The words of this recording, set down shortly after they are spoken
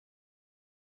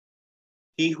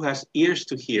He who has ears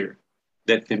to hear,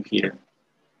 let him hear.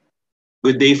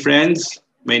 Good day, friends.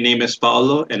 My name is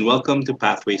Paulo, and welcome to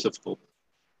Pathways of Hope.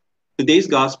 Today's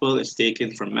gospel is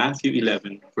taken from Matthew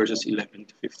 11, verses 11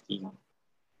 to 15.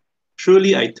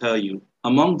 Truly, I tell you,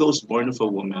 among those born of a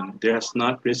woman, there has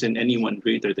not risen anyone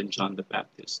greater than John the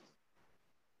Baptist.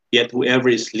 Yet whoever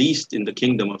is least in the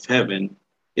kingdom of heaven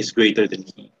is greater than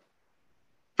he.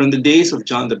 From the days of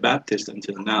John the Baptist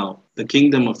until now, the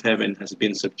kingdom of heaven has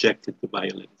been subjected to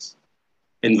violence,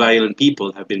 and violent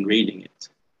people have been raiding it.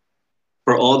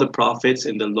 For all the prophets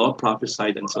and the law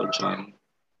prophesied until John,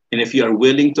 and if you are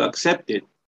willing to accept it,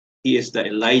 he is the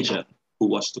Elijah who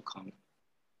was to come.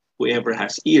 Whoever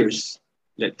has ears,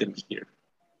 let them hear.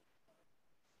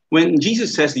 When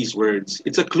Jesus says these words,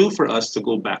 it's a clue for us to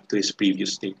go back to his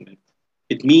previous statement.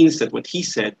 It means that what he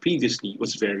said previously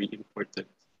was very important,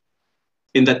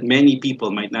 in that many people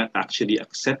might not actually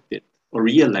accept it or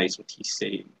realize what he's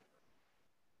saying.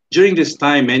 During this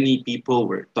time, many people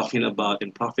were talking about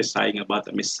and prophesying about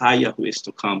the Messiah who is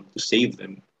to come to save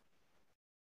them.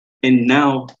 And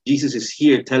now Jesus is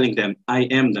here telling them, I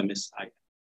am the Messiah.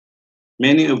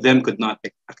 Many of them could not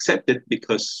accept it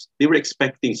because they were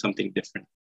expecting something different,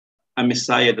 a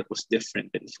Messiah that was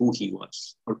different than who he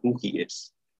was or who he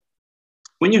is.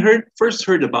 When you first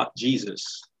heard about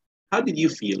Jesus, how did you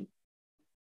feel?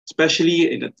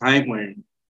 Especially in a time when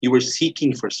you were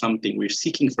seeking for something, we're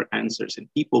seeking for answers, and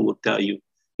people will tell you,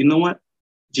 you know what?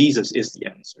 Jesus is the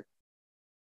answer.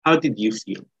 How did you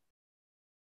feel?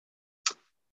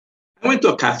 I went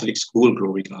to a Catholic school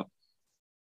growing up,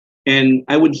 and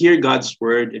I would hear God's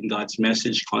word and God's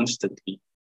message constantly.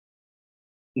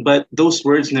 But those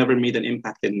words never made an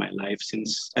impact in my life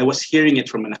since I was hearing it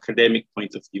from an academic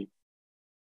point of view.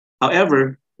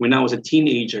 However, when I was a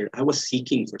teenager, I was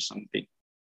seeking for something.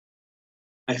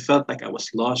 I felt like I was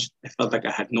lost. I felt like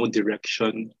I had no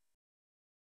direction.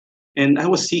 And I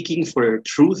was seeking for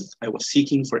truth. I was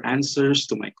seeking for answers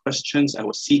to my questions. I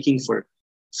was seeking for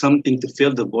something to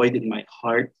fill the void in my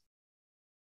heart.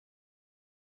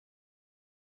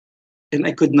 And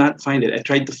I could not find it. I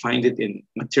tried to find it in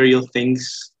material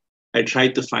things. I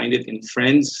tried to find it in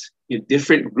friends, in a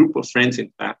different group of friends,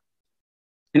 in fact.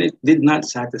 And it did not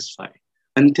satisfy.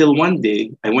 Until one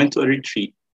day, I went to a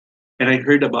retreat and I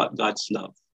heard about God's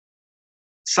love.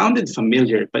 It sounded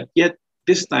familiar, but yet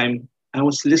this time I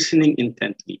was listening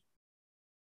intently.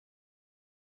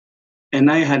 And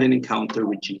I had an encounter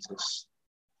with Jesus.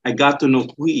 I got to know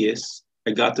who he is.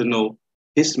 I got to know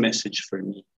his message for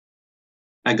me.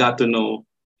 I got to know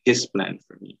his plan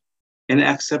for me. And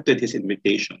I accepted his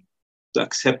invitation to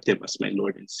accept him as my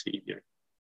Lord and Savior.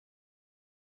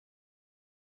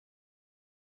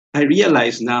 I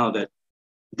realize now that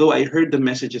though I heard the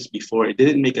messages before, it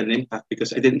didn't make an impact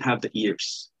because I didn't have the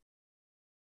ears.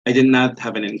 I did not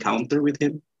have an encounter with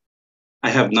him.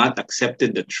 I have not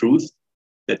accepted the truth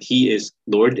that he is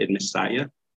Lord and Messiah.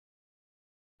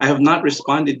 I have not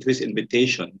responded to his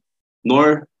invitation,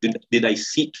 nor did I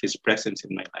seek his presence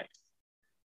in my life.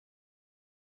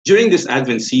 During this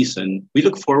Advent season, we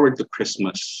look forward to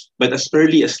Christmas, but as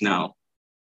early as now,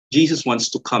 Jesus wants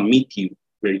to come meet you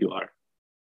where you are,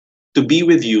 to be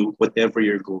with you whatever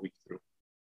you're going through.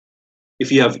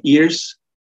 If you have ears,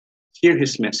 hear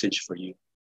his message for you.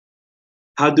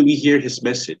 How do we hear his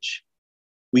message?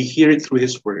 We hear it through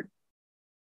his word.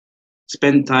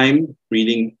 Spend time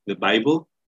reading the Bible.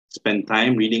 Spend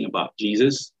time reading about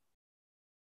Jesus.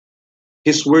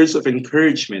 His words of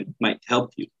encouragement might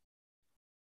help you.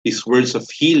 His words of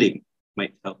healing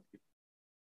might help you.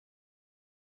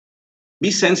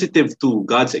 Be sensitive to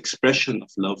God's expression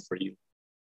of love for you.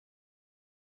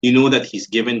 You know that he's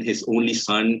given his only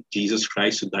son, Jesus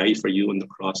Christ, to die for you on the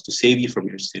cross to save you from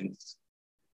your sins.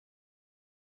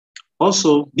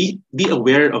 Also, be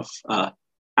aware of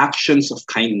actions of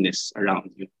kindness around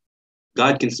you.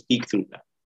 God can speak through that.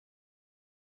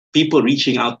 People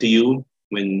reaching out to you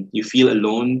when you feel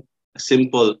alone, a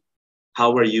simple,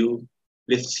 how are you,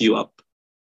 lifts you up.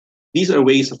 These are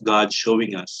ways of God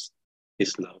showing us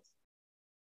his love.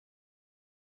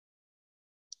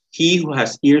 He who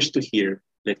has ears to hear,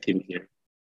 let him hear.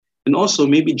 And also,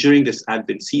 maybe during this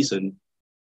Advent season,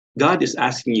 God is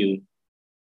asking you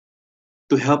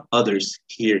to help others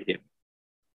hear him.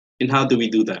 And how do we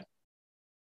do that?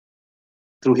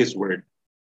 Through his word.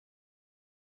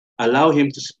 Allow him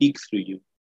to speak through you.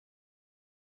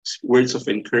 Words of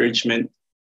encouragement,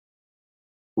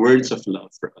 words of love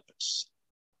for others.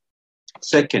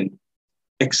 Second,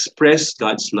 express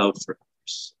God's love for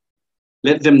others.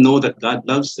 Let them know that God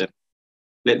loves them.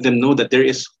 Let them know that there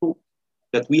is hope,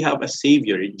 that we have a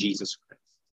Savior in Jesus Christ.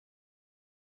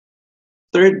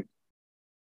 Third,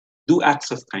 do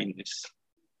acts of kindness.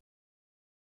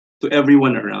 to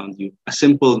everyone around you. A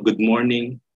simple good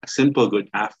morning, a simple good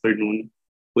afternoon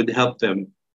would help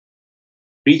them.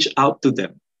 Reach out to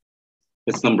them.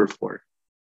 That's number 4.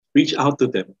 Reach out to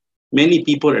them. Many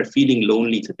people are feeling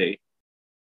lonely today.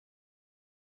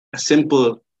 A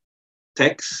simple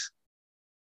text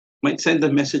might send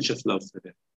a message of love to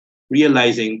them,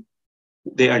 realizing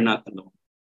they are not alone,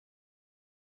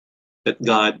 that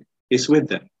God is with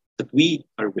them, that we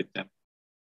are with them.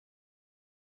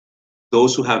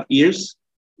 Those who have ears,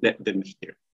 let them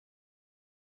hear.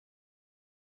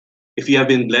 If you have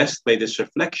been blessed by this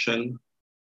reflection,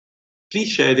 please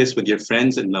share this with your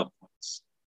friends and loved ones.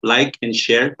 Like and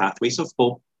share Pathways of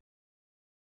Hope.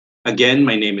 Again,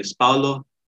 my name is Paulo.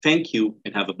 Thank you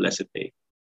and have a blessed day.